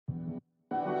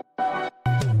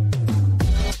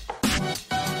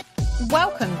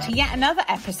Welcome to yet another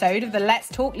episode of the Let's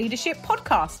Talk Leadership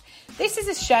podcast. This is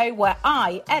a show where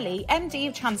I, Ellie, MD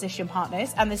of Transition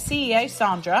Partners, and the CEO,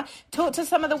 Sandra, talk to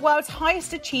some of the world's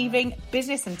highest achieving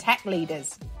business and tech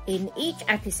leaders. In each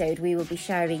episode, we will be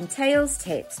sharing tales,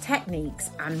 tips, techniques,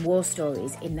 and war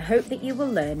stories in the hope that you will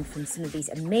learn from some of these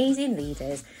amazing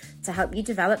leaders to help you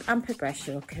develop and progress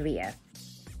your career.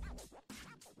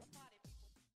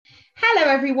 Hello,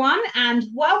 everyone, and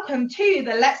welcome to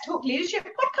the Let's Talk Leadership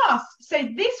podcast. So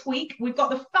this week, we've got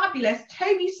the fabulous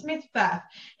Toby Smith-Firth,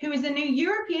 who is the new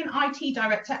European IT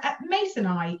Director at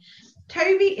Masonite.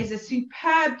 Toby is a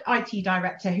superb IT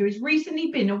Director who has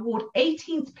recently been awarded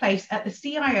 18th place at the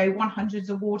CIO 100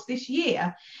 Awards this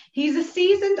year. He's a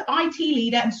seasoned IT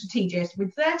leader and strategist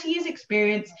with 30 years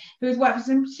experience who has worked for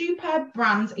some superb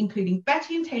brands, including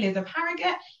Betty and Taylors of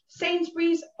Harrogate,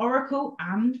 Sainsbury's, Oracle,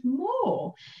 and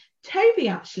more. Toby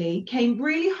actually came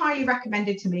really highly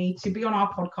recommended to me to be on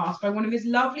our podcast by one of his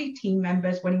lovely team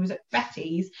members when he was at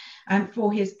Betty's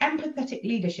for his empathetic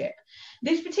leadership.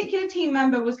 This particular team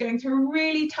member was going through a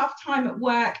really tough time at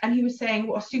work, and he was saying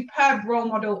what a superb role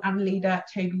model and leader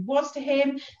Toby was to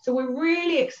him. So we're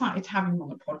really excited to have him on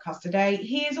the podcast today.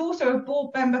 He is also a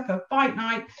board member for Fight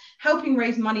Night, helping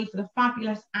raise money for the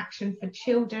fabulous Action for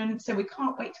Children. So we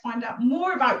can't wait to find out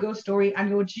more about your story and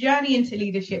your journey into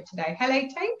leadership today. Hello,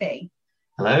 Toby.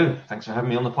 Hello, thanks for having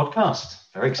me on the podcast.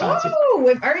 Very excited. Oh,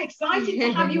 we're very excited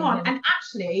to have you on. And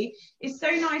actually, it's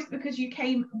so nice because you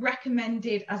came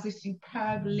recommended as a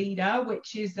superb leader,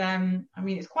 which is,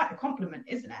 it's quite a compliment,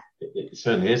 isn't it? It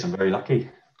certainly is. I'm very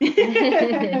lucky.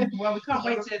 Well, we can't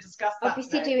wait to discuss that.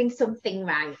 Obviously doing something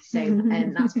right. So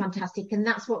that's fantastic. And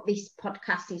that's what this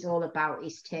podcast is all about,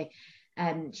 is to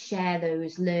share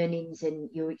those learnings and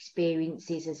your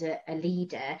experiences as a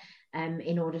leader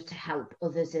in order to help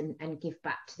others and give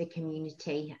back to the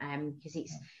community, because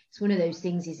it's one of those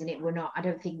things, isn't it? I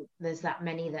don't think there's that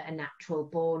many that are natural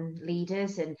born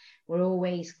leaders, and we're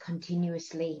always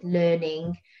continuously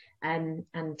learning and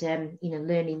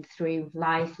learning through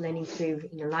life,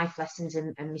 life lessons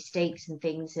and mistakes and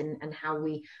things, and how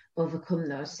we overcome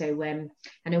those. So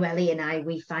I know Ellie and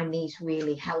we find these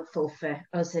really helpful for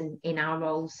us and in our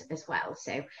roles as well.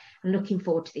 So I'm looking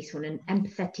forward to this one, and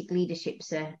empathetic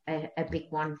leadership's a big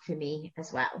one for me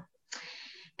as well.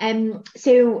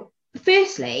 So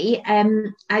firstly,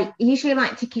 I usually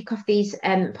like to kick off these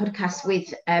podcasts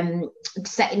with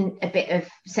setting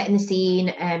the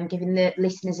scene, giving the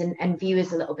listeners and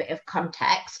viewers a little bit of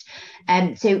context.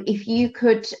 So if you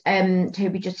could,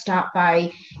 Toby, just start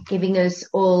by giving us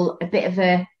all a bit of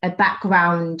a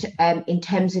background in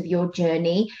terms of your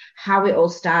journey, how it all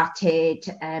started,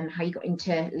 how you got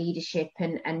into leadership,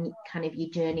 and kind of your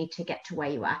journey to get to where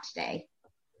you are today.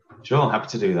 Sure, happy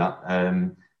to do that.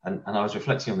 And I was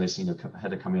reflecting on this,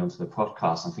 ahead of coming onto the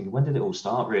podcast. I'm thinking, when did it all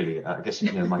start, really? I guess,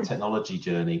 my technology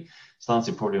journey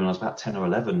started probably when I was about 10 or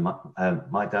 11.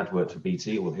 My dad worked for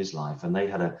BT all his life, and they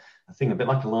had a thing a bit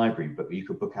like a library, but you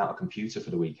could book out a computer for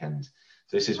the weekend.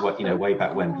 So this is what, way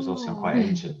back when, because obviously I'm quite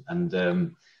ancient.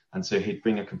 And so he'd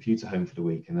bring a computer home for the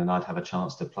week, and then I'd have a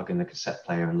chance to plug in the cassette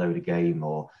player and load a game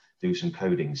or do some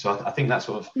coding. So I think that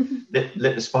sort of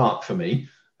lit the spark for me.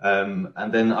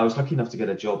 And then I was lucky enough to get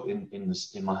a job in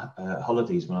my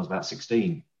holidays when I was about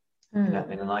 16 in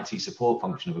an IT support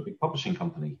function of a big publishing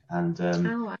company. And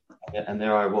and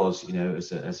there I was,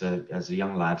 as a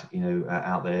young lad,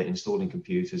 out there installing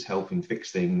computers, helping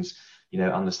fix things,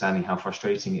 understanding how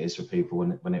frustrating it is for people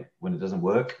when it doesn't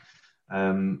work.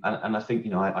 And I think,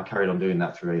 I carried on doing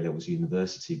that through A-levels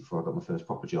university before I got my first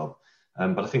proper job.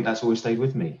 But I think that's always stayed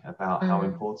with me about how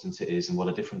important it is and what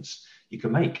a difference you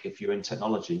can make if you're in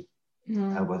technology,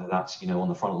 whether that's, on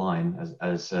the front line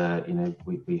as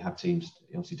we have teams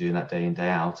obviously doing that day in, day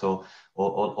out,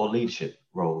 or leadership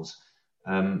roles.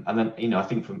 And then, I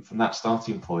think from that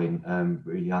starting point,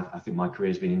 really, I think my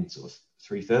career has been in sort of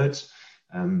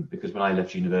 3/3, because when I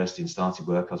left university and started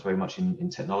work, I was very much in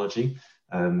technology,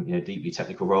 deeply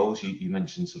technical roles. You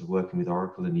mentioned sort of working with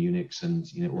Oracle and Unix and,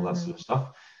 all that sort of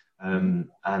stuff. In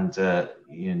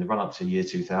the run up to year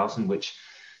 2000, which,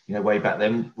 way back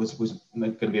then was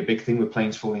going to be a big thing with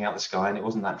planes falling out the sky, and it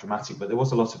wasn't that dramatic, but there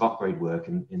was a lot of upgrade work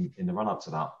in the run up to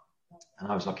that.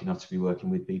 And I was lucky enough to be working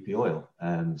with BP Oil,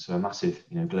 so a massive,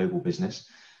 global business,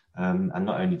 and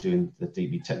not only doing the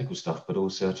deeply technical stuff, but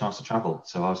also a chance to travel.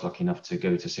 So I was lucky enough to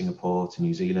go to Singapore, to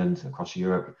New Zealand, across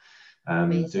Europe,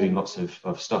 doing lots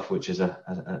of stuff, which as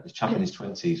a chap in his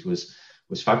 20s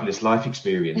was fabulous life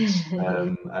experience,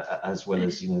 as well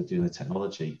as doing the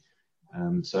technology.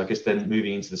 So I guess then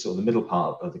moving into the sort of the middle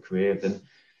part of the career, then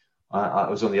I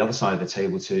was on the other side of the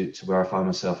table to where I find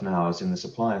myself now. I was in the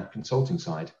supplier consulting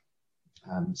side,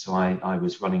 So I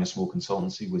was running a small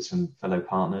consultancy with some fellow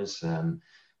partners.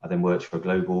 I then worked for a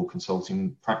global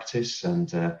consulting practice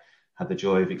and had the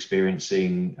joy of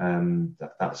experiencing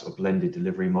that sort of blended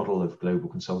delivery model of global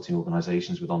consulting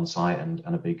organizations with on-site and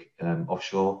a big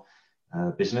offshore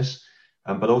business,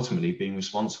 but ultimately being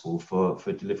responsible for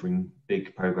delivering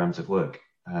big programs of work.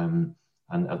 And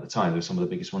at the time, there were some of the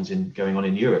biggest ones going on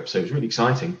in Europe. So it was really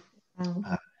exciting.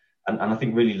 And I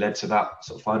think really led to that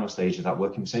sort of final stage of that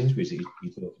working with Sainsbury's that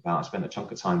you talked about. I spent a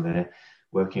chunk of time there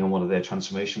working on one of their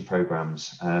transformation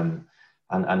programs, and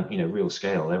real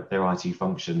scale. Their IT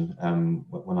function,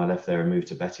 when I left there and moved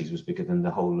to Betty's, was bigger than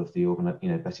the whole of the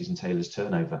Betty's and Taylor's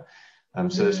turnover.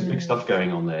 So there's some big stuff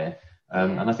going on there.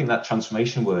 And I think that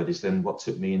transformation word is then what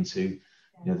took me into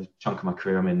the chunk of my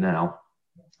career I'm in now.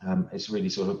 It's really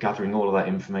sort of gathering all of that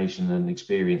information and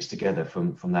experience together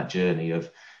from that journey of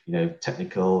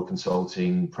technical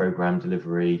consulting, program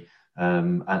delivery,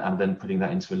 and then putting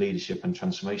that into a leadership and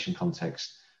transformation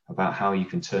context about how you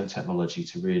can turn technology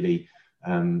to really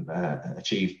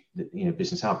achieve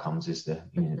business outcomes is the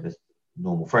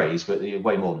normal phrase, but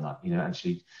way more than that.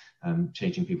 Actually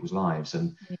changing people's lives.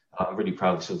 And I'm really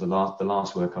proud of sort of the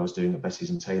last work I was doing at Betty's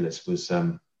and Taylor's was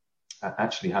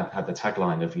actually had the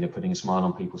tagline of putting a smile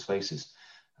on people's faces.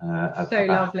 So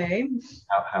lovely.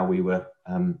 How we were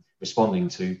responding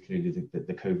to clearly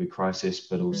the COVID crisis,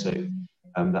 but also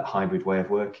that hybrid way of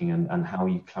working and how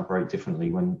you collaborate differently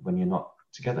when you're not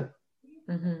together.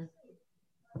 And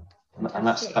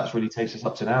that's really takes us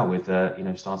up to now with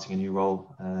starting a new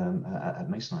role at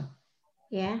Masonite.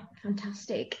 Yeah,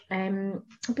 fantastic.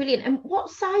 Brilliant. And what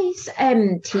size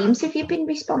teams have you been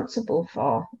responsible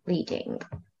for leading?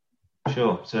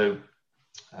 Sure. So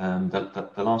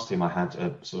the last team I had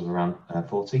sort of around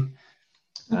 40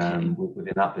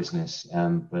 within that business.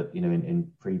 But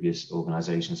in previous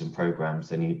organisations and programs,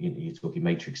 then you're talking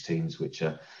matrix teams, which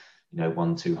are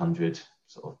 1-200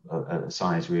 sort of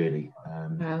size really.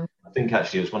 Wow. I think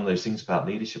actually it was one of those things about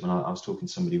leadership, and I was talking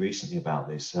to somebody recently about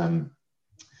this.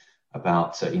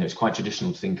 It's quite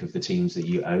traditional to think of the teams that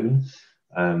you own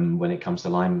when it comes to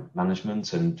line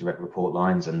management and direct report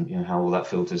lines and how all that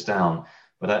filters down.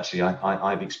 But actually,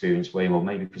 I've experienced way more,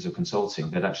 maybe because of consulting,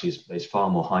 that actually it's far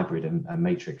more hybrid and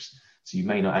matrix. So you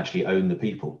may not actually own the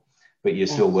people, but you're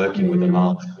still working with a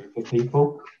large group of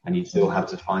people, and you still have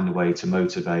to find a way to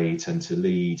motivate and to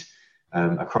lead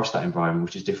across that environment,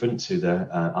 which is different to the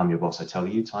I'm your boss, I tell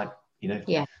you type,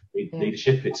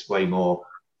 leadership. It's way more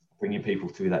bringing people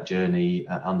through that journey,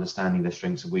 understanding their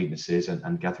strengths and weaknesses,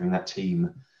 and gathering that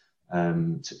team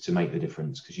to make the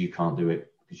difference, because you can't do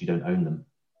it because you don't own them.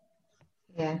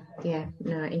 Yeah,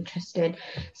 no, interesting.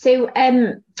 So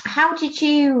how did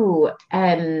you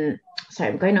sorry,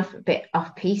 I'm going off a bit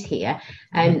off piece here.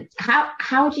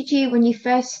 How did you, when you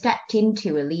first stepped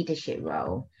into a leadership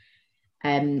role,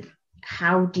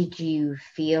 how did you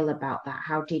feel about that?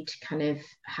 How did kind of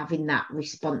having that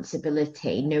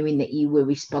responsibility, knowing that you were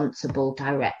responsible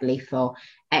directly for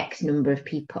X number of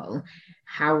people,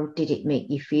 how did it make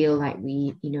you feel? Like,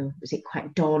 was it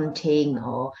quite daunting,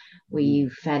 or were you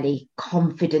fairly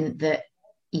confident that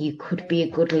you could be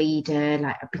a good leader?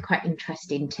 Like, it'd be quite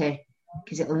interesting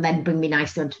because it'll then bring me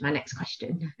nicely onto my next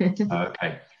question.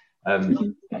 Okay.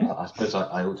 I suppose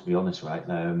I ought to be honest, right?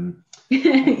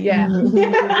 Yeah.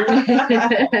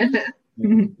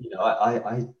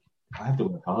 I have to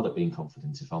work hard at being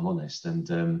confident, if I'm honest.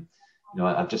 And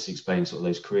I've just explained sort of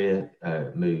those career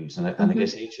moves, and I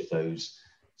guess each of those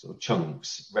sort of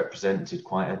chunks represented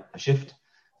quite a shift.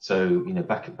 So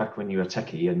back when you were a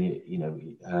techie,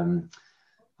 and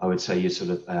I would say you're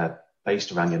sort of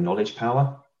based around your knowledge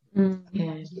power.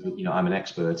 Yeah. So, I'm an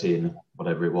expert in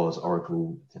whatever it was,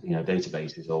 Oracle,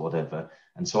 databases or whatever.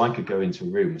 And so I could go into a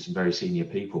room with some very senior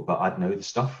people, but I'd know the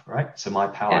stuff, right? So my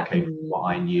power came from what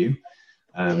I knew.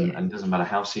 And it doesn't matter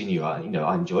how senior you are,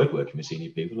 I enjoyed working with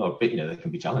senior people, but they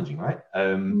can be challenging, right?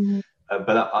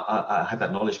 But I had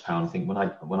that knowledge power. And I think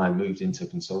when I moved into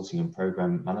consulting and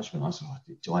program management, I was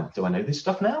like, do I know this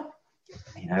stuff now?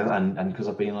 And because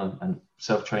I've been on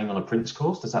self-trained on a Prince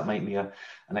course, does that make me an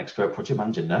expert project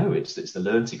manager? No, it's the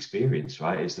learned experience,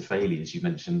 right? It's the failures you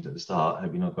mentioned at the start. I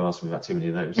hope you're not going to ask me about too many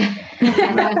of those. And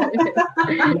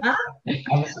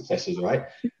the successes, right?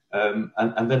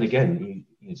 And then again,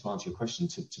 to answer your question,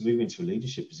 to move into a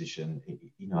leadership position,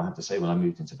 I have to say, when I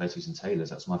moved into Betty's and Taylor's,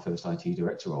 that's my first IT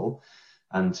director role.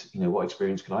 And what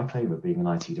experience could I claim of being an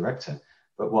IT director?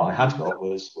 But what I had got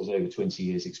was over 20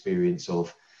 years experience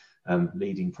of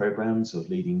leading programs, of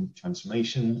leading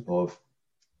transformation, of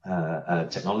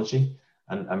technology,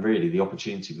 and really the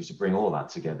opportunity was to bring all that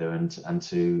together and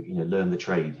to learn the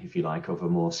trade, if you like, of a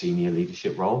more senior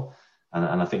leadership role.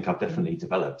 And I think I've definitely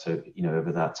developed,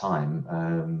 over that time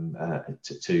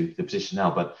to the position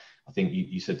now. But I think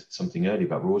you said something earlier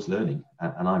about we're always learning,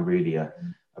 and I'm really a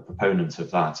proponent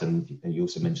of that. And you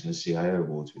also mentioned the CIO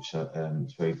Awards, which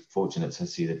is very fortunate to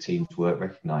see the team's work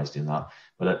recognised in that.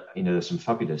 But there's some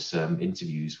fabulous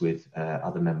interviews with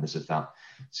other members of that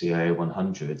CIO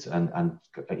 100, and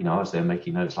I was there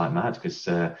making notes like mad, because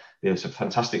there's some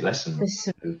fantastic lessons.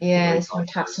 There's some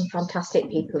fantastic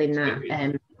people in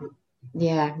that.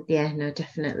 No,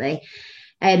 definitely.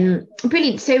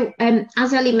 Brilliant. So,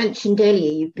 as Ellie mentioned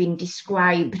earlier, you've been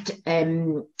described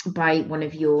by one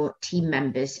of your team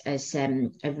members as a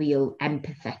real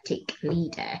empathetic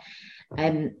leader.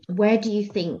 Where do you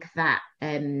think that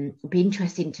would be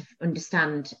interesting to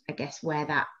understand, I guess, where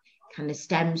that kind of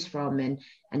stems from,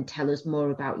 and tell us more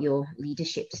about your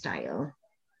leadership style?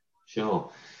 Sure.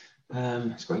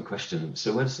 It's a great question.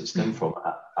 So where does it stem from?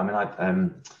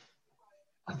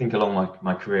 I think along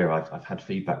my career, I've had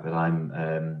feedback that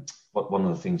I'm one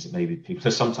of the things that maybe people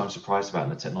are sometimes surprised about in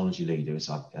the technology leader is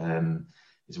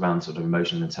around sort of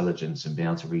emotional intelligence and being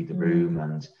able to read the room.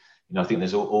 And I think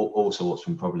there's all sorts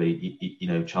from probably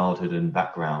childhood and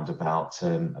background about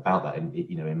that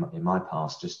in my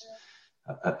past, just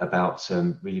about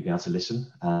really being able to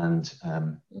listen and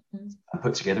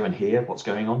put together and hear what's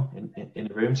going on in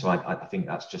the room. So I think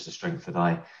that's just a strength that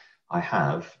I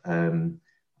have.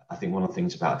 I think one of the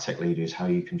things about a tech leader is how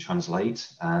you can translate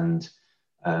and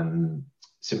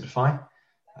simplify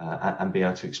and be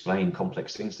able to explain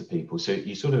complex things to people. So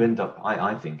you sort of end up,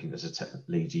 I think, as a tech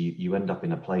leader, you end up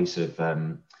in a place of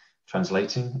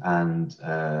translating and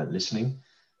listening.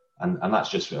 And that's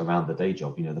just around the day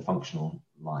job, the functional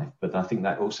life. But I think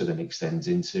that also then extends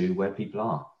into where people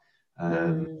are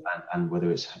and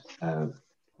whether it's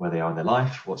where they are in their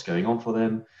life, what's going on for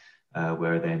them,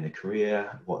 where are they in their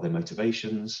career, what are their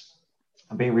motivations,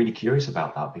 and being really curious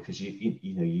about that, because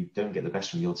you don't get the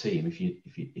best from your team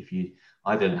if you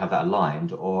either don't have that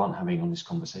aligned or aren't having honest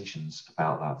conversations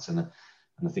about that. And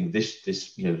I think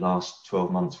this last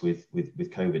 12 months with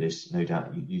COVID is no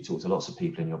doubt, you talk to lots of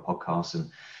people in your podcast,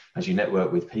 and as you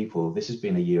network with people, this has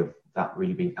been a year of that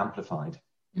really being amplified.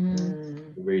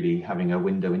 Really having a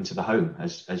window into the home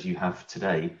as you have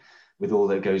today, with all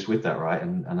that goes with that, right?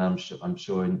 And I'm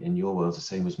sure in your world the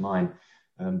same as mine.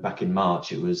 Back in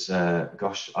March, it was I'm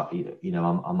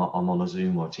on a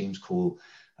Zoom or a Teams call,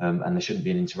 and there shouldn't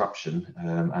be an interruption.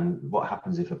 And what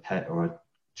happens if a pet or a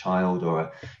child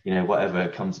or whatever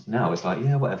comes? Now it's like,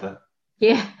 whatever.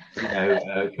 Yeah.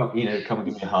 Come and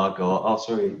give me a hug, or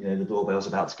sorry, the doorbell's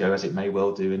about to go, as it may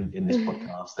well do in this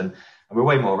podcast, and we're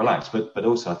way more relaxed. But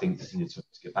also I think to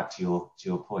get back to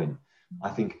your point, I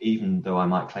think even though I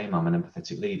might claim I'm an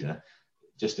empathetic leader,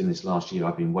 just in this last year,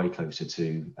 I've been way closer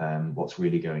to what's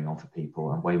really going on for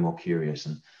people. I'm way more curious,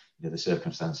 and the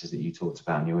circumstances that you talked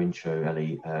about in your intro,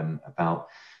 Ellie, about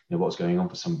what's going on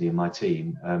for somebody in my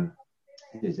team.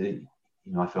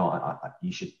 I feel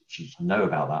you should know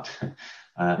about that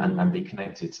and be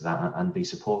connected to that and be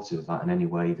supportive of that in any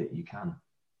way that you can.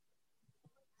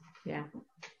 Yeah.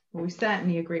 Well, we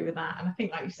certainly agree with that. And I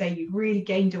think, like you say, you've really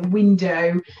gained a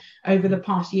window over the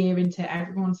past year into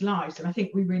everyone's lives. And I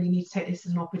think we really need to take this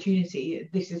as an opportunity.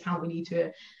 This is how we need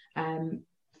to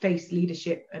face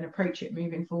leadership and approach it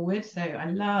moving forward. So I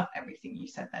love everything you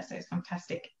said there. So it's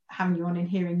fantastic having you on and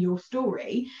hearing your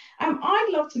story. I'd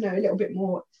love to know a little bit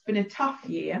more. It's been a tough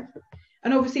year.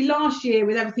 And obviously last year,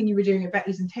 with everything you were doing at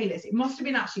Beckley's and Taylor's, it must have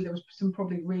been actually, there was some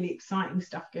probably really exciting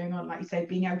stuff going on, like you say,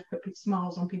 being able to put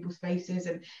smiles on people's faces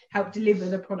and help deliver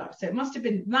the product. So it must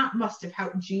have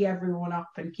helped G everyone up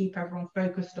and keep everyone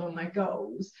focused on their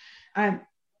goals. But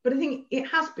I think it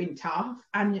has been tough,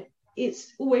 and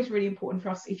it's always really important for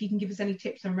us, if you can give us any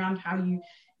tips around how you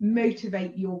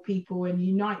motivate your people and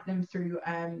unite them through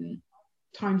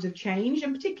times of change.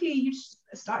 And particularly, you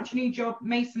start your new job,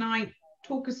 Masonite.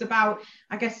 Talk us about,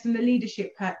 I guess, from the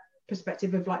leadership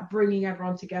perspective of like bringing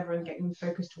everyone together and getting them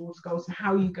focused towards goals, and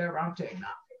how you go around doing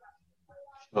that.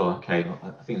 Sure. Okay.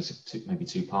 I think there's maybe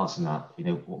two parts in that.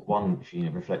 One,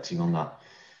 reflecting on that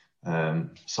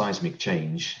seismic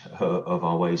change of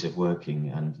our ways of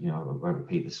working, and I won't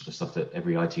repeat the sort of stuff that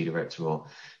every IT director or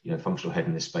functional head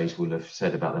in this space will have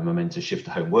said about the momentous shift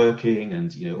to home working,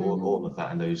 and all of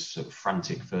that in those sort of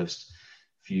frantic first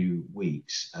few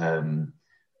weeks.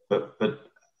 But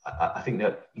I think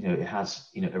that it has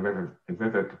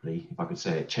irrevocably, if I could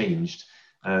say it, changed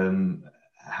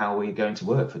how we're going to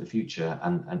work for the future,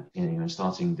 and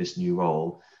starting this new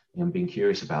role and being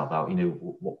curious about that.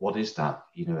 What is that?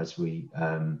 As we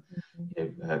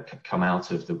come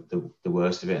out of the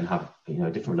worst of it and have a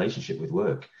different relationship with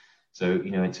work. So,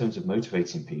 in terms of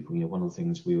motivating people, one of the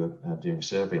things we were doing a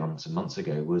survey on some months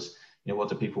ago was, what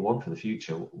do people want for the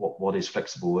future? What is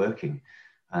flexible working?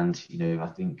 And, I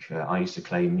think I used to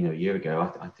claim, a year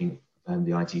ago, I think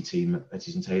the IT team at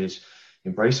Etties & Taylors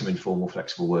embrace some informal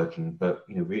flexible working, but,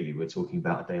 really we're talking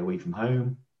about a day away from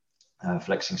home,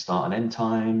 flexing start and end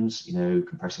times,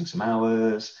 compressing some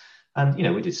hours. And,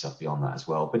 we did stuff beyond that as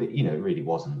well, but it really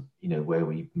wasn't, where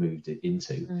we moved it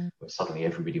into, where suddenly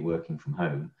everybody working from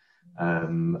home.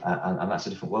 And that's a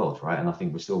different world, right? And I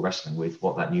think we're still wrestling with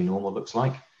what that new normal looks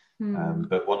like.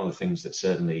 But one of the things that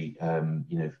certainly,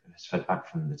 has fed back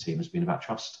from the team has been about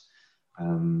trust.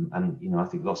 And, I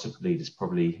think lots of leaders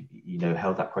probably,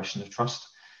 held that question of trust.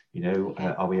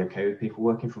 Are we okay with people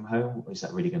working from home? Is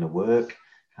that really going to work?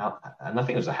 And I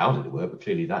think it was how did it work? But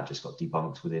clearly that just got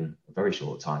debunked within a very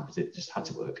short time because it just had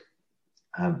to work.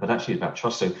 But actually about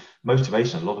trust. So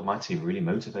motivation, a lot of my team are really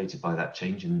motivated by that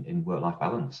change in work-life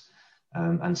balance.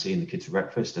 And seeing the kids at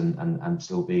breakfast and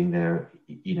still being there,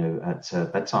 at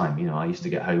bedtime. I used to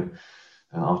get home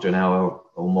after an hour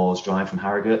or more's drive from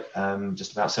Harrogate,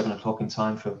 just about 7 o'clock in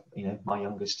time for, my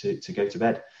youngest to go to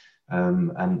bed.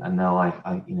 And now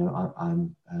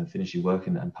I'm finishing work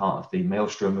and part of the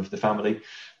maelstrom of the family,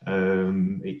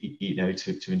 to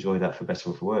enjoy that for better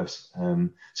or for worse.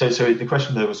 So the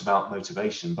question there was about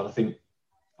motivation, but I think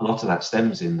a lot of that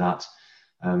stems in that,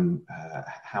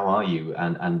 how are you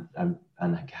and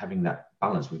having that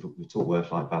balance. We've talked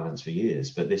work-life balance for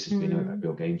years, but this has been a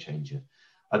real game changer.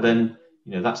 And then,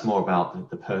 that's more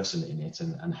about the person in it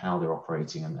and how they're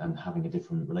operating and having a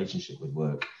different relationship with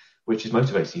work, which is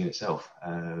motivating in itself,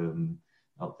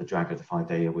 not the drag of the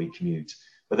 5-day-a-week commute.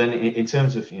 But then in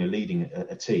terms of, leading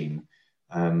a team,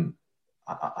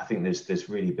 I think there's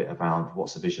really a bit around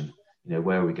what's the vision,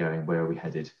 where are we going, where are we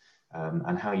headed?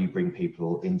 And how you bring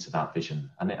people into that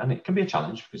vision. And it can be a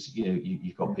challenge because,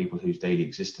 you've got people whose daily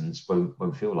existence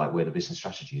won't feel like where the business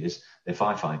strategy is. They're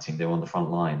firefighting, they're on the front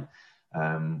line,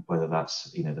 whether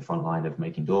that's, the front line of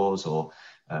making doors or,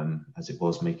 as it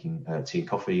was, making tea and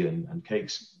coffee and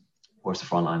cakes, or it's the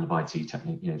front line of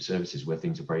IT services where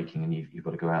things are breaking and you've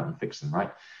got to go out and fix them,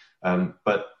 right?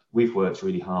 But we've worked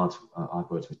really hard. I've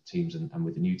worked with teams and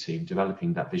with the new team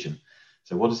developing that vision.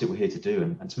 So what is it we're here to do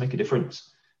and to make a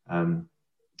difference? And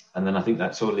then I think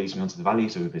that sort of leads me on to the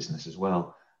values of a business as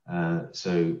well.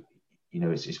 So,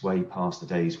 it's way past the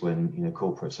days when,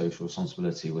 corporate social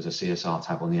responsibility was a CSR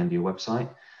tab on the end of your website.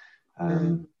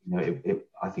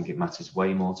 I think it matters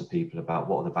way more to people about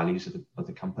what are the values of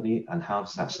the company and how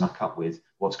does that stack up with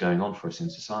what's going on for us in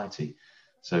society.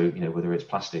 So, whether it's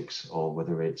plastics or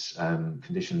whether it's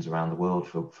conditions around the world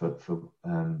for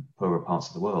poorer parts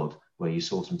of the world where you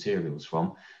source materials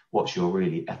from, what's your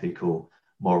really ethical,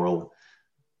 moral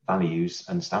values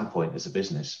and standpoint as a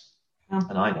business.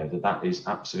 And I know that is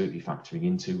absolutely factoring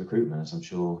into recruitment, as I'm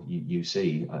sure you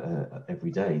see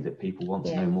every day, that people want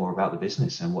to know more about the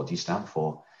business and what do you stand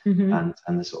for. And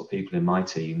the sort of people in my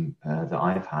team that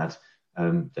I've had,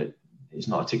 that it's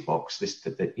not a tick box,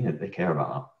 that they care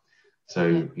about that.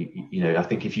 So, I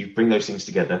think if you bring those things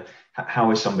together, how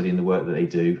is somebody in the work that they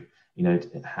do,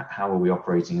 how are we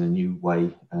operating in a new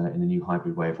way, in a new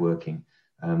hybrid way of working?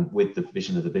 With the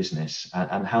vision of the business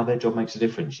and how their job makes a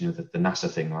difference. The NASA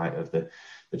thing, right, of the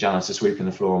janitor sweeping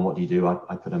the floor and what do you do?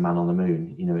 I put a man on the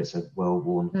moon. It's a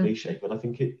well-worn cliche, but I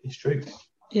think it's true.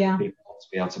 Yeah. People want to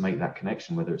be able to make that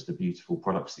connection, whether it's the beautiful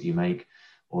products that you make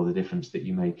or the difference that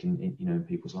you make in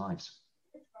people's lives.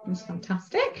 That's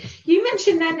fantastic. You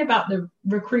mentioned then about the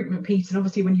recruitment piece, and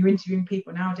obviously when you're interviewing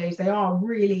people nowadays, they are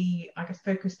really, I guess,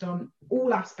 focused on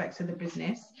all aspects of the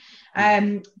business.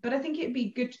 But I think it'd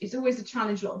be good. It's always a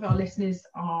challenge. A lot of our listeners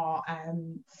are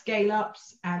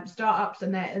scale-ups and startups,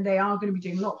 and they are going to be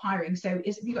doing a lot of hiring. So have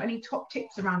you got any top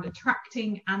tips around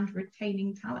attracting and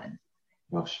retaining talent?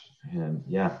 Gosh,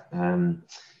 yeah.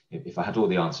 If I had all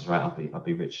the answers right, I'd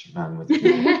be rich man with.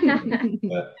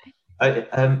 But,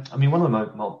 I mean, one of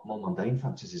the more mundane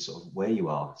factors is sort of where you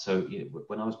are. So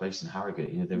when I was based in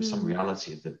Harrogate, there was some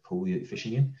reality of the pool you're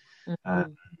fishing in.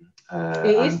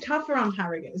 It is tough around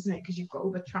Harrogate, isn't it? Because you've got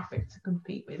all the traffic to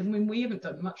compete with. I mean, we haven't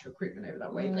done much recruitment over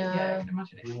that way, but yeah, I can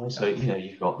imagine it. So,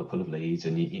 you've got the pool of leads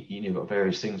and you've got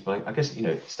various things, but I guess,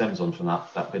 it stems on from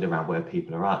that bit around where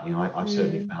people are at. I've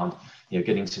certainly found,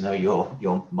 getting to know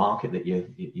your market that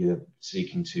you're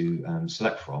seeking to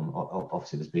select from.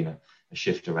 Obviously, there's been a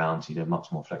shift around,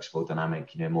 much more flexible,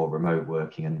 dynamic, more remote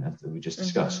working, and as we just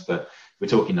discussed. But we're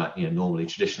talking like, normally,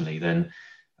 traditionally, then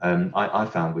I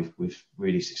found we've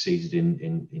really succeeded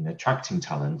in attracting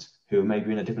talent who are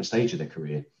maybe in a different stage of their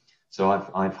career. So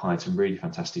I've hired some really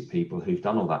fantastic people who've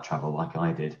done all that travel like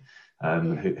I did,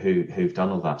 who've done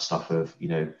all that stuff of,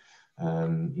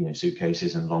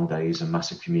 suitcases and long days and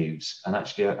massive commutes, and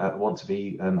actually want to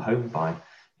be home by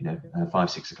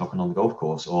 5-6 o'clock and on the golf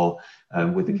course, or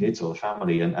with the kids or the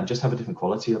family, and just have a different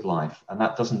quality of life. And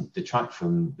that doesn't detract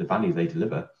from the value they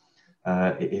deliver.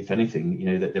 If anything,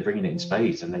 that they're bringing it in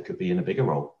spades, and they could be in a bigger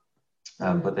role,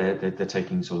 but they're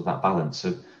taking sort of that balance.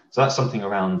 So that's something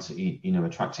around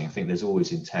attracting. I think there's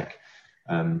always in tech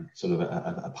sort of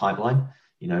a pipeline.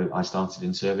 I started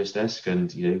in service desk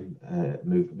and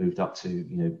moved up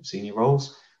to senior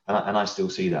roles, and I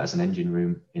still see that as an engine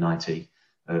room in IT.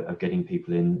 Of getting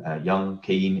people in, young,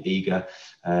 keen, eager,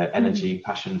 energy,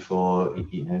 passion for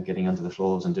getting under the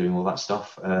floors and doing all that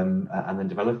stuff, and then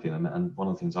developing them. And one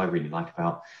of the things I really like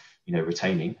about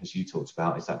retaining, as you talked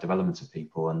about, is that development of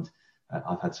people. And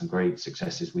I've had some great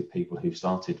successes with people who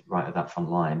started right at that front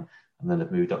line and then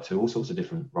have moved up to all sorts of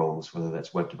different roles, whether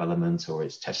that's web development or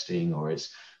it's testing or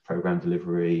it's program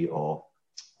delivery, or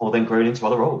then grown into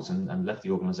other roles and left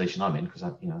the organisation I'm in, because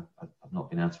I've not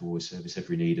been able to always service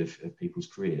every need of people's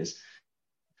careers.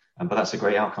 But that's a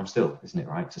great outcome still, isn't it,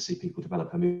 right? To see people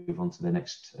develop and move on to their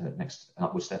next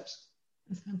upward steps.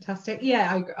 That's fantastic.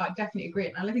 Yeah, I definitely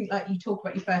agree. And I think, like, you talk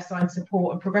about your first line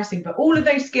support and progressing, but all of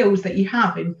those skills that you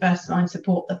have in first line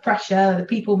support, the pressure, the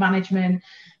people management,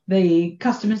 the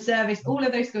customer service, all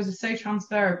of those skills are so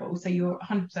transferable. So you're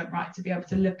 100% right to be able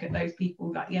to look at those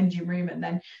people like the engine room and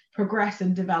then progress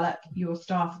and develop your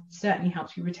staff. Certainly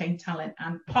helps you retain talent,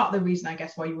 and part of the reason, I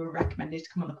guess, why you were recommended to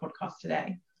come on the podcast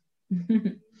today.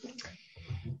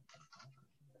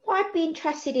 What I'd be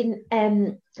interested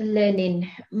in learning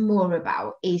more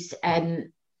about is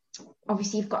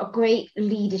obviously you've got a great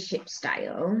leadership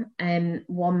style,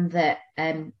 one that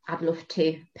I'd love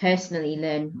to personally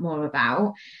learn more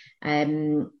about.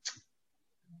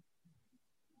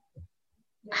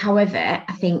 However,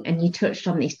 I think, and you touched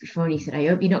on this before, and you said, I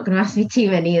hope you're not going to ask me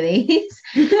too many of these.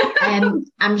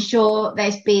 I'm sure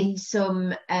there's been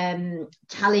some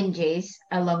challenges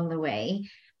along the way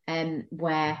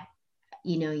where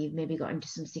you've maybe got into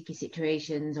some sticky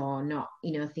situations, or not,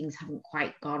 things haven't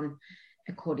quite gone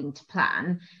according to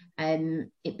plan.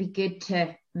 It'd be good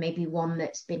to maybe one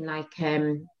that's been like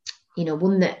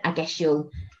one that I guess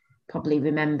you'll probably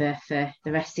remember for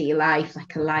the rest of your life,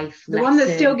 like a life lesson. One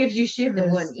that still gives you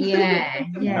shivers.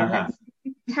 Yeah.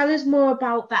 Tell us more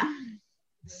about that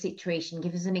situation.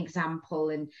 Give us an example,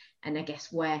 and I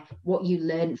guess what you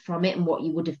learned from it and what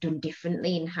you would have done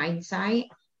differently in hindsight.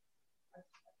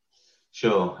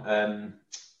 Sure.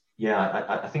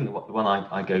 I think the one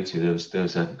I go to, there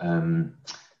was a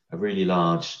really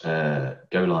large go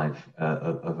live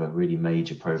of a really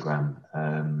major program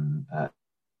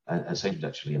at St.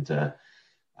 actually, and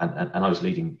I was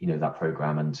leading that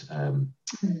program, and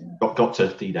got to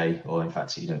D-Day, or in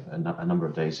fact a number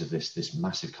of days of this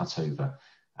massive cutover,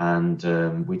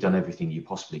 and we'd done everything you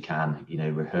possibly can,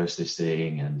 rehearse this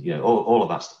thing, and all of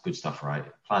that good stuff, right,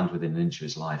 planned within an inch of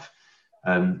his life.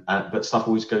 But stuff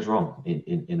always goes wrong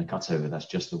in a cutover. That's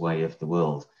just the way of the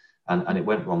world, and it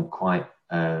went wrong quite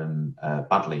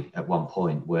badly at one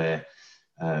point, where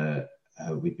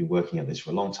we'd been working at this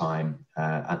for a long time,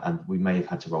 and we may have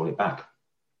had to roll it back.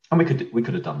 And we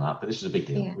could have done that, but this was a big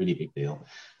deal, really big deal.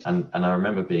 And I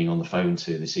remember being on the phone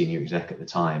to the senior exec at the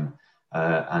time,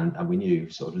 and we knew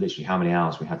sort of literally how many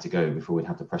hours we had to go before we'd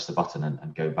have to press the button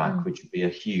and go back, which would be a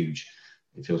huge.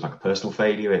 It feels like a personal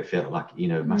failure. It felt like,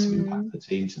 massive impact to the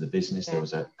team, to the business. There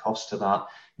was a cost to that.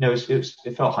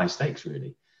 It felt high stakes,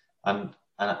 really. And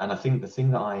I think the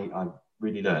thing that I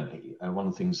really learned, one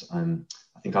of the things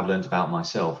I think I've learned about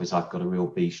myself is I've got a real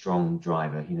be strong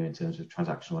driver, in terms of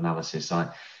transactional analysis. I'm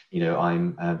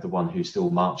the one who's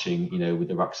still marching, with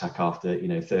the rucksack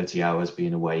after, 30 hours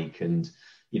being awake, and,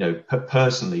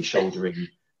 personally shouldering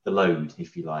the load,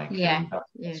 if you like. Yeah.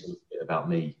 That's sort of a bit about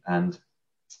me. And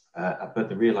but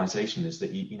the realization is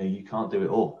that you can't do it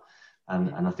all,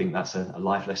 and I think that's a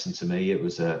life lesson to me. It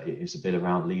was a bit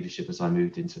around leadership as I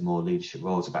moved into more leadership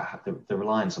roles, about the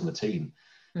reliance on the team,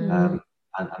 and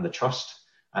the trust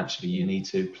actually you need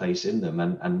to place in them.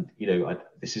 And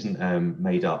this isn't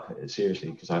made up,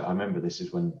 seriously, because I remember this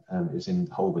is when it was in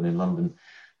Holborn in London,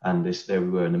 and there we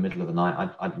were in the middle of the night.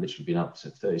 I'd literally been up to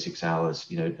 36 hours,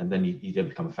 and then you don't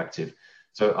become effective.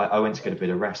 So I went to get a bit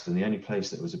of rest, and the only place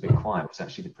that was a bit quiet was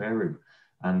actually the prayer room.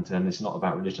 And it's not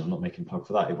about religion. I'm not making a plug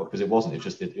for that, because it wasn't.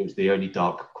 It was the only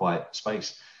dark, quiet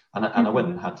space. And I went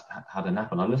and had a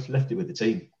nap, and I left it with the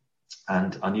team.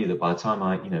 And I knew that by the time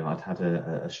I'd had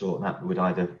a short nap, we'd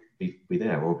either be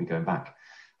there or be going back.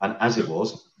 And as it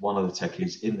was, one of the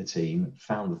techies in the team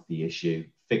found the issue,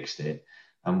 fixed it.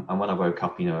 And when I woke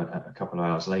up, a couple of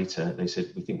hours later, they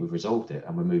said, we think we've resolved it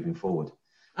and we're moving forward.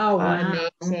 Oh,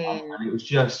 amazing. And it was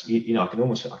just, I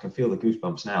can feel the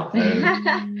goosebumps now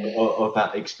of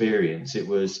that experience. It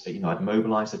was, I'd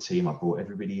mobilised the team. I brought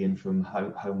everybody in from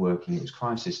home working. It was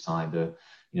crisis time.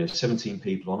 17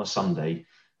 people on a Sunday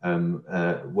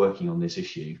working on this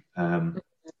issue, and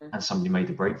somebody made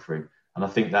the breakthrough. And I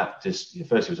think that just,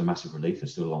 first, it was a massive relief.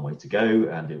 There's still a long way to go,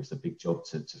 and it was a big job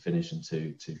to finish and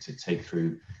to take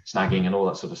through snagging and all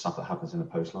that sort of stuff that happens in a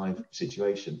post-live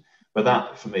situation. But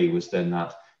that, for me, was then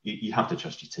that you have to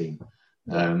trust your team,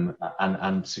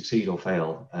 and succeed or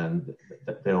fail, and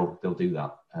they'll do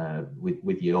that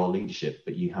with your leadership.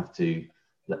 But you have to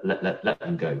let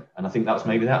them go. And I think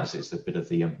it's a bit of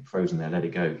the Frozen there. Let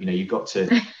it go. You've got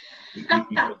to. You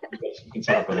can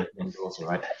tell I've got a young daughter,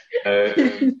 right?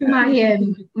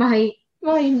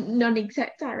 My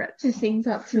non-exec director sings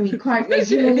that to me quite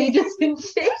regularly, doesn't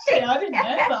she? I didn't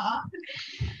know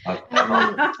that.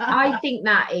 I think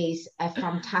that is a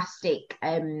fantastic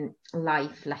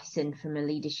life lesson from a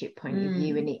leadership point of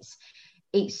view, and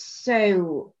it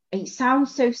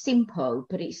sounds so simple,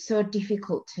 but it's so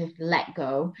difficult to let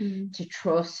go, to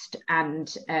trust,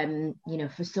 and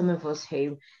for some of us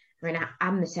who,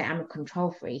 I'm a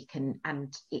control freak, and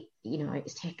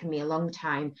it's taken me a long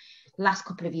time. The last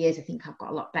couple of years, I think I've got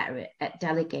a lot better at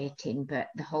delegating, but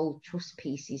the whole trust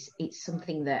piece it's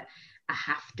something that I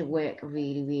have to work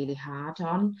really, really hard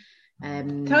on.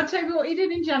 Tell Toby what you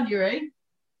did in January.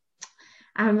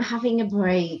 I'm having a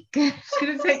break. She's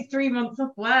going to take 3 months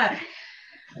off work.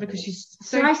 Because she's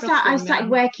I started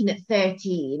working at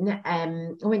 13.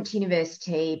 I went to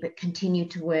university, but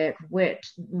continued to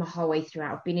worked my whole way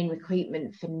throughout. I've been in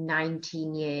recruitment for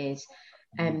 19 years,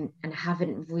 and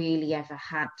haven't really ever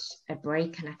had a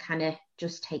break, and I kind of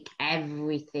just take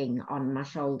everything on my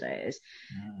shoulders.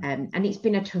 And it's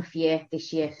been a tough year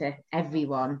this year for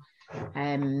everyone.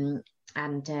 So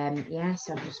I've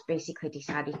just basically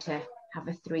decided to have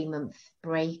a 3-month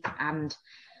break and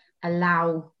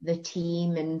allow the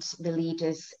team and the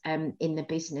leaders in the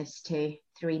business to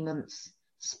 3 months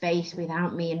space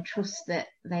without me, and trust that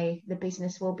the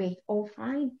business will be all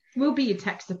fine. We'll be your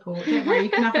tech support, don't worry.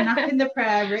 You can have a nap in the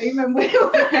prayer room, and we'll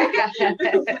help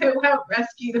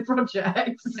rescue the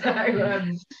project. So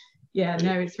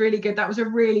it's really good. That was a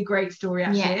really great story,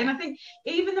 actually. And I think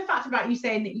even the fact about you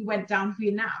saying that you went down for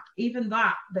your nap, even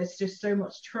that, there's just so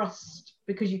much trust,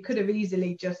 because you could have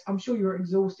easily just, I'm sure you were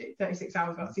exhausted 36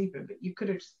 hours without sleeping, but you could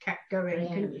have just kept going,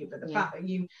 couldn't you? But the fact that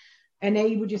you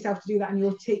enabled yourself to do that, and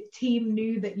your team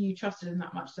knew that you trusted them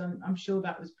that much, so I'm sure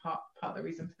that was part of the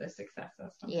reason for their success.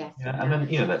 And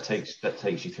then that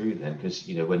takes you through then, because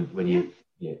when you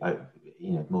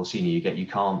more senior you get, you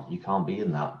can't be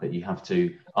in that, but you have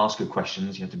to ask good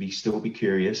questions. You have to still be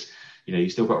curious. You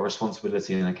still got a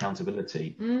responsibility and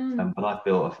accountability. But I've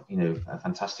built a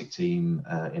fantastic team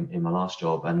in my last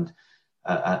job, and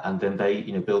then they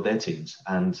build their teams,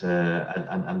 and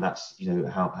that's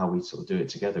how we sort of do it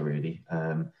together, really.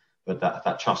 But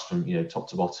that trust from top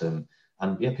to bottom,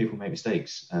 and people make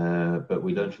mistakes, but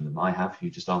we learn from them.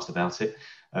 You just asked about it,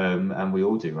 and we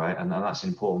all do, right? And that's an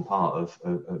important part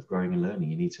of growing and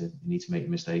learning. You need to make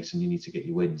your mistakes, and you need to get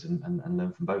your wins and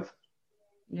learn from both.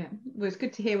 Yeah, well, it's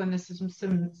good to hear when there's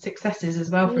some successes as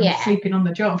well from sleeping on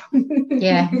the job.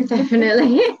 Yeah,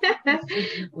 definitely.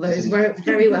 Those were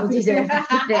very well deserved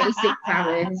after 36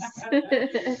 hours.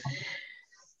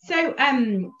 So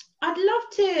I'd love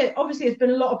to, obviously there's been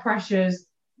a lot of pressures.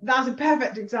 That's a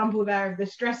perfect example there of the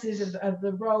stresses of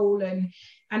the role,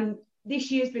 and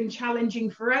this year's been challenging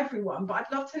for everyone, but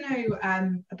I'd love to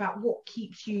know about what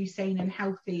keeps you sane and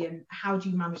healthy, and how do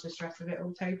you manage the stress of it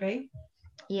all, Toby?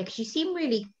 Yeah, because you seem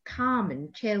really calm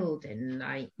and chilled, and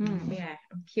I'm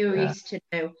curious to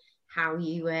know how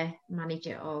you manage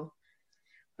it all.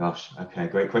 Gosh, okay,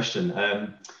 great question.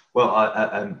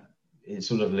 Well, it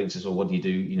sort of links us all. What do you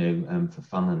do, for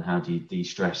fun, and how do you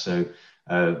de-stress? So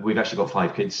we've actually got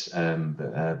 5 kids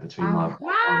between my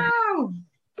wow,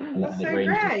 that's so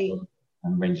great.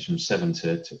 And ranges from 7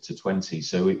 to 20.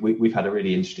 So we've had a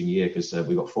really interesting year, because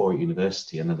we've got 4 at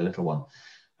university and then the little one.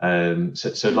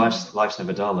 So life's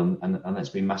never dull, and it's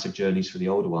been massive journeys for the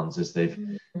older ones, as they've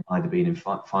either been in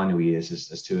final years,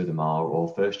 as 2 of them are, or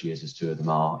first years, as 2 of them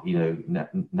are.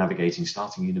 Navigating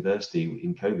starting university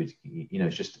in COVID.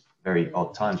 It's just very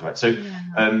odd times, right? So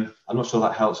I'm not sure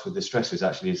that helps with the stresses.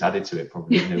 Actually, it's added to it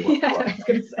probably.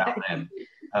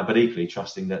 But equally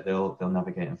trusting that they'll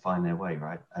navigate and find their way,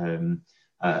 right?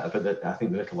 But I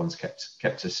think the little one's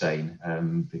kept us sane,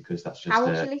 because that's just. How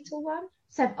old's the little one?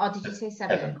 7, or did you say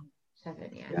 7? 7,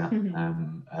 yeah.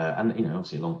 And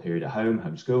obviously a long period at home,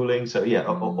 homeschooling. So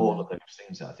all of those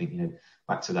things that I think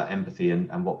back to that empathy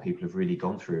and what people have really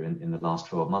gone through in the last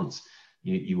 12 months.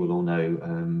 you will all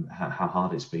know how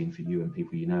hard it's been for you and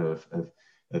people you know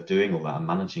of doing all that and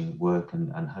managing work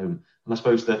and home. And I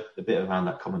suppose the bit around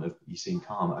that comment of you seem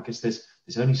calm, I guess there's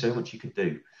only so much you could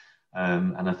do.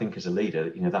 And I think as a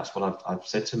leader, that's what I've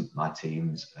said to my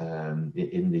teams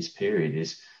in this period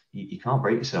is you can't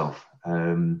break yourself.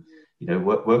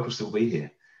 Work will still be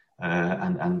here.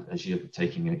 And as you're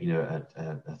taking a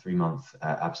 3-month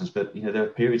absence, but there are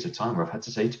periods of time where I've had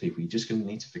to say to people, you're just going to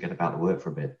need to forget about the work for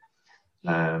a bit.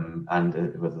 And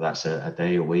whether that's a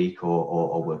day, a week,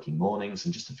 or working mornings,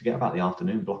 and just to forget about the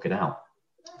afternoon, block it out,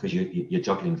 because you're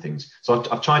juggling things. So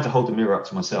I've tried to hold the mirror up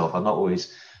to myself. I've not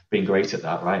always been great at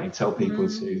that, right? And tell people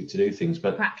to do things,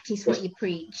 but practice what you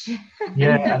preach.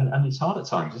 Yeah, and it's hard at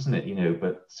times, isn't it?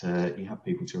 But you have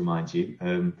people to remind you.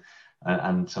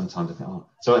 And sometimes I think,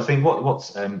 so I think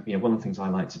what's one of the things I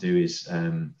like to do is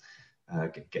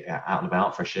get out and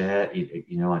about, fresh air.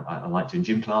 I like doing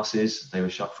gym classes. They were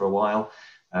shut for a while,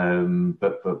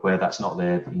 but where that's not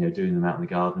there, doing them out in the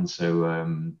garden.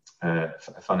 So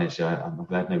funny, actually, I'm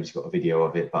glad nobody's got a video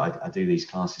of it, but I do these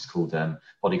classes called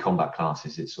body combat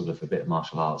classes. It's sort of a bit of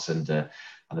martial arts and a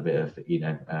bit of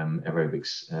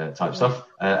aerobics type stuff.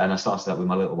 And I started that with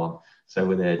my little one. So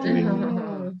we're there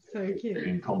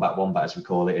doing combat wombat, as we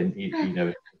call it, in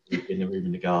the room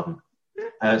in the garden.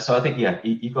 So I think,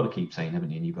 you've got to keep sane, haven't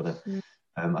you? And you've got to.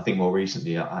 I think more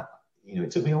recently,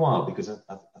 it took me a while because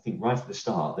I think right at the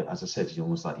start, that, as I said, you're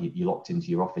almost like you're locked into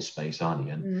your office space, aren't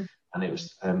you? And it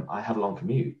was I had a long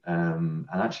commute and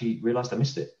actually realised I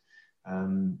missed it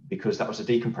because that was a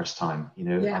decompressed time.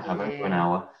 I'd have over an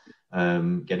hour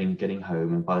getting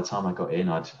home, and by the time I got in,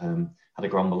 I'd had a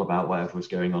grumble about whatever was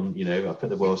going on. I put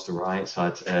the worlds to rights.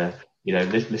 I'd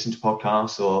listen to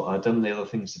podcasts, or I'd done the other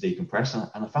things to decompress,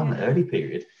 and I found that early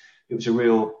period, it was a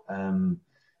real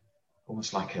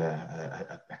almost like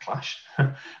a clash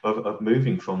of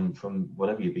moving from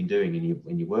whatever you've been doing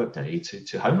in your work day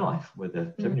to home life with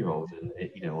a 7-year-old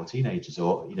and or teenagers,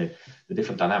 or the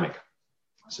different dynamic.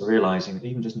 So realizing that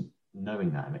even just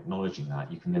knowing that and acknowledging that,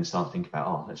 you can then start to think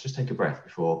about, let's just take a breath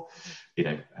before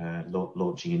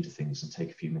launching into things, and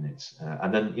take a few minutes,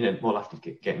 and then more after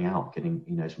getting out,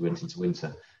 as we went into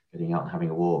winter, getting out and having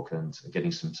a walk and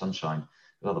getting some sunshine.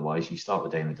 But otherwise, you start the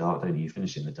day in the dark, don't you? You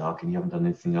finish in the dark, and you haven't done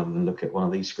anything other than look at one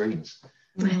of these screens.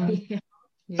 So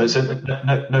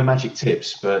no magic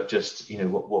tips, but just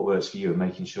what works for you, and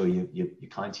making sure you're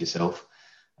kind to yourself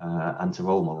and to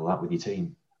role model that with your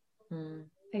team.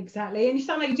 Exactly, and you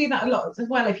sound like you do that a lot as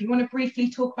well. If you want to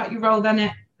briefly talk about your role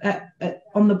then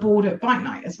on the board at Bike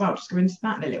Night as well, just go into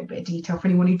that in a little bit of detail for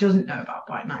anyone who doesn't know about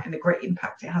Bike Night and the great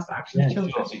impact it has for Action for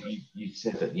Children. Sure. So you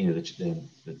said that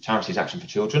the charity's Action for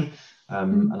Children,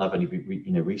 and I've only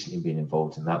recently been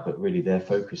involved in that, but really their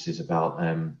focus is about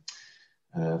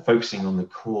focusing on the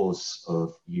cause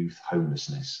of youth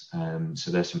homelessness.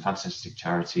 So there's some fantastic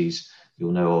charities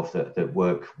you'll know of that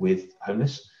work with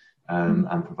homeless.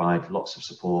 And provide lots of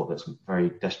support that's very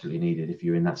desperately needed if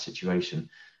you're in that situation.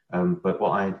 But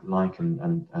what I like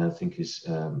and think is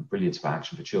brilliant about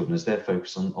Action for Children is their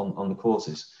focus on the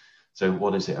causes. So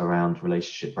what is it around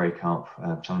relationship breakup,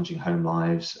 challenging home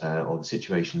lives, or the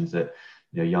situations that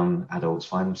young adults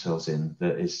find themselves in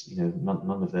that is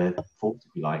none of their fault,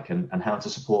 if you like, and how to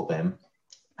support them,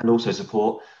 and also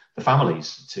support the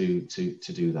families to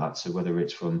do that. So whether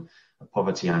it's from a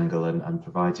poverty angle and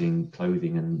providing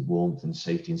clothing and warmth and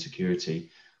safety and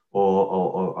security,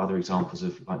 or other examples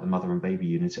of like the mother and baby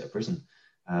unit at a prison,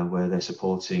 where they're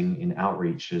supporting in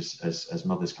outreach as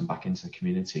mothers come back into the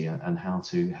community, and how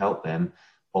to help them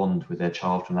bond with their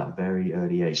child from that very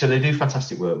early age. So they do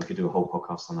fantastic work. We could do a whole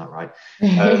podcast on that, right?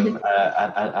 And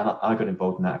I got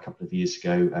involved in that a couple of years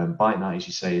ago. Bike Night, as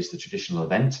you say, is the traditional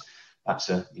event. That's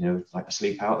like a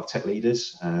sleep out of tech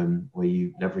leaders, where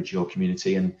you leverage your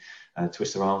community and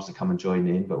twist their arms to come and join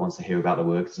in. But once they hear about the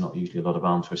work, there's not usually a lot of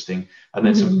arm twisting. And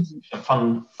then some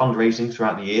fun fundraising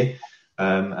throughout the year.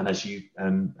 And as you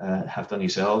have done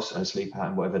yourselves, sleep out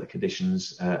and whatever the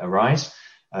conditions arise,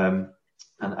 and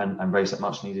raise that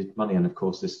much needed money. And of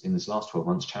course, in this last 12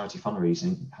 months, charity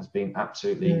fundraising has been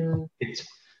absolutely hit,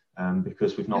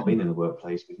 because we've not been in the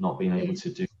workplace. We've not been able to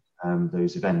do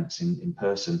those events in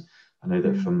person. I know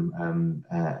that from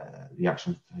the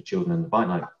Action for Children and the Bike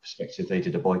Night perspective, they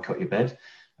did a boycott your bed,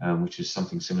 which is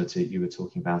something similar to you were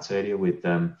talking about earlier, with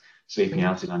sleeping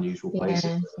out in unusual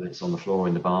places, whether it's on the floor,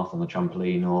 in the bath, on the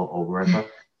trampoline, or wherever.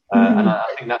 And I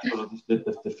think that's sort of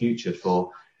the future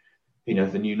for the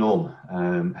new norm.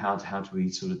 How do we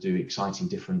sort of do exciting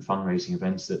different fundraising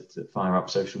events that fire up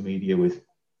social media with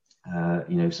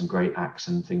some great acts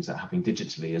and things that are happening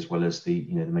digitally, as well as the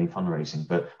main fundraising.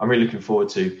 But I'm really looking forward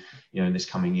to, in this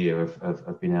coming year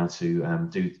of being able to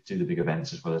do the big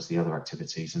events as well as the other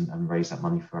activities and raise that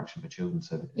money for Action for Children.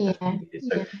 So,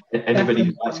 anybody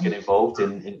who'd like to get involved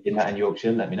in that in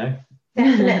Yorkshire, let me know.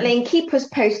 Definitely, and keep us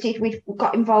posted. We've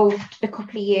got involved a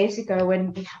couple of years ago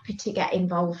and be happy to get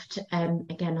involved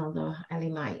again, although Ellie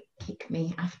might kick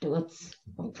me afterwards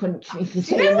or punch me for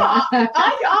doing that.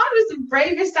 I was the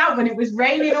bravest out when it was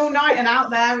raining all night and out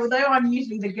there. Although I'm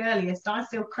usually the girliest, I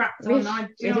still cracked on. A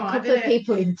couple of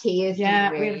people in tears.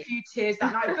 Yeah, we had a few tears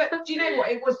that night. But do you know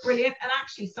what? It was brilliant, and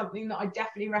actually something that I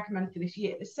definitely recommend for this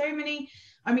year. There's so many.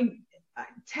 I mean,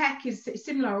 tech is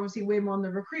similar. Obviously, we're more on the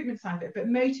recruitment side of it, but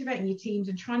motivating your teams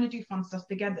and trying to do fun stuff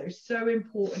together is so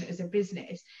important as a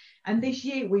business. And this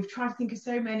year we've tried to think of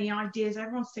so many ideas.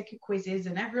 Everyone's sick of quizzes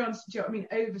and everyone's,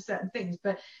 over certain things.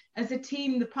 But as a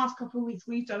team, the past couple of weeks,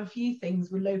 we've done a few things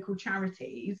with local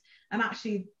charities. And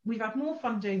actually, we've had more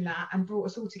fun doing that and brought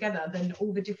us all together than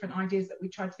all the different ideas that we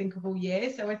tried to think of all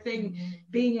year. So I think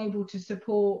being able to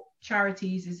support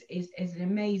charities is an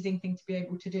amazing thing to be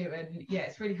able to do. And yeah,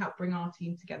 it's really helped bring our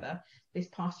team together this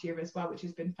past year as well, which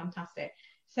has been fantastic.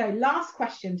 So last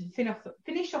question to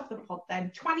finish off the pod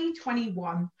then,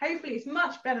 2021. Hopefully it's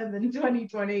much better than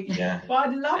 2020. Yeah. But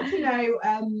I'd love to know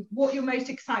what you're most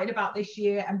excited about this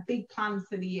year and big plans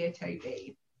for the year,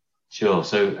 Toby. Sure.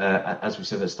 So as we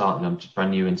said at the start, I'm just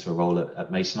brand new into a role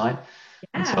at Masonite. Yeah.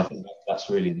 And so I think that's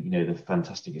really, the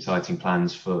fantastic, exciting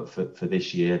plans for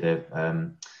this year.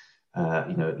 They're,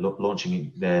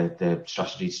 launching their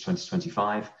strategy to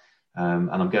 2025.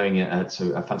 And I'm going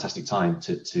to a fantastic time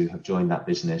to have joined that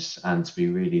business and to be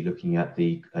really looking at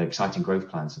the exciting growth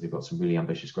plans. So they've got some really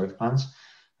ambitious growth plans.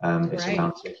 It's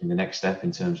around taking the next step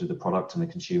in terms of the product and the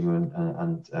consumer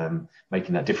and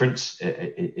making that difference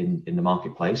in the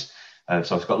marketplace.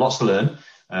 So I've got lots to learn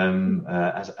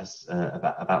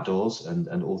about doors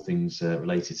and all things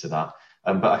related to that.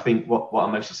 But I think what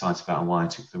I'm most excited about and why I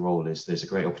took the role is there's a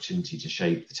great opportunity to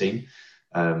shape the team.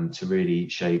 To really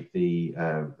shape the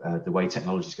way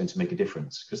technology is going to make a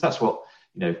difference, because that's what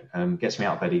gets me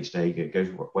out of bed each day. It goes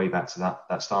way back to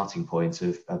that starting point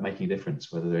of making a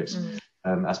difference. Whether it's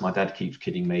as my dad keeps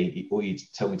kidding me, all you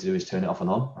tell me to do is turn it off and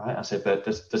on, right? I said, but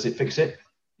does it fix it?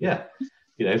 Yeah,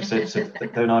 so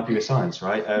don't argue with science,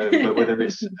 right? But whether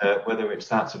it's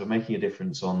that sort of making a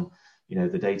difference on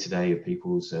the day-to-day of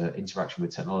people's interaction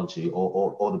with technology,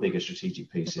 or the bigger strategic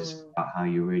pieces about how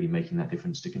you're really making that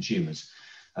difference to consumers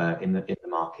in the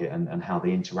market and how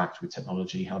they interact with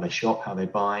technology, how they shop, how they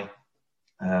buy,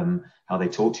 how they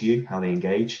talk to you, how they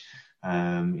engage,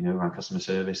 around customer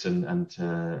service and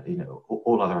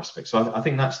all other aspects. So I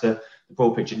think that's the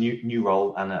broad picture, new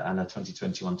role and a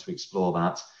 2021 to explore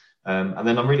that. And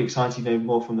then I'm really excited,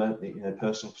 more from the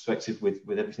personal perspective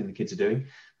with everything the kids are doing,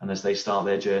 and as they start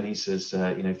their journeys as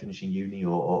finishing uni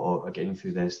or getting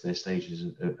through their stages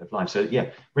of life. So yeah,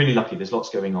 really lucky. There's lots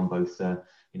going on both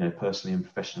personally and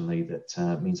professionally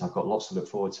that means I've got lots to look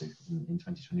forward to in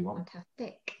 2021.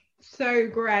 Fantastic. So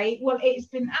great. Well, it's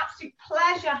been an absolute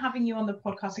pleasure having you on the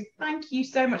podcast. So thank you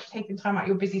so much for taking time out of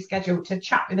your busy schedule to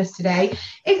chat with us today.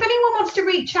 If anyone wants to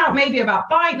reach out maybe about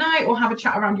Bike Night or have a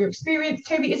chat around your experience,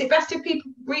 Toby, is it best if people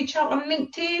reach out on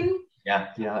LinkedIn? Yeah,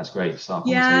 that's great. Start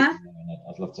conversation.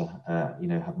 I'd love to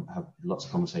have lots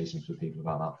of conversations with people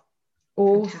about that.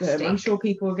 Awesome. Fantastic. I'm sure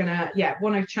people are gonna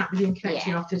want to chat with you and connect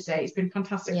you after today. It's been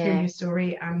fantastic hearing your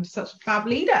story and such a fab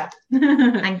leader.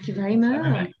 Thank you very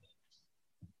much.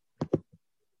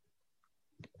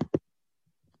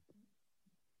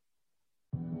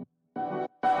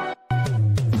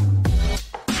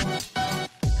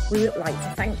 We would like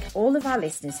to thank all of our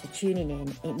listeners for tuning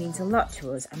in. It means a lot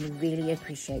to us and we really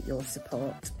appreciate your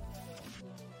support.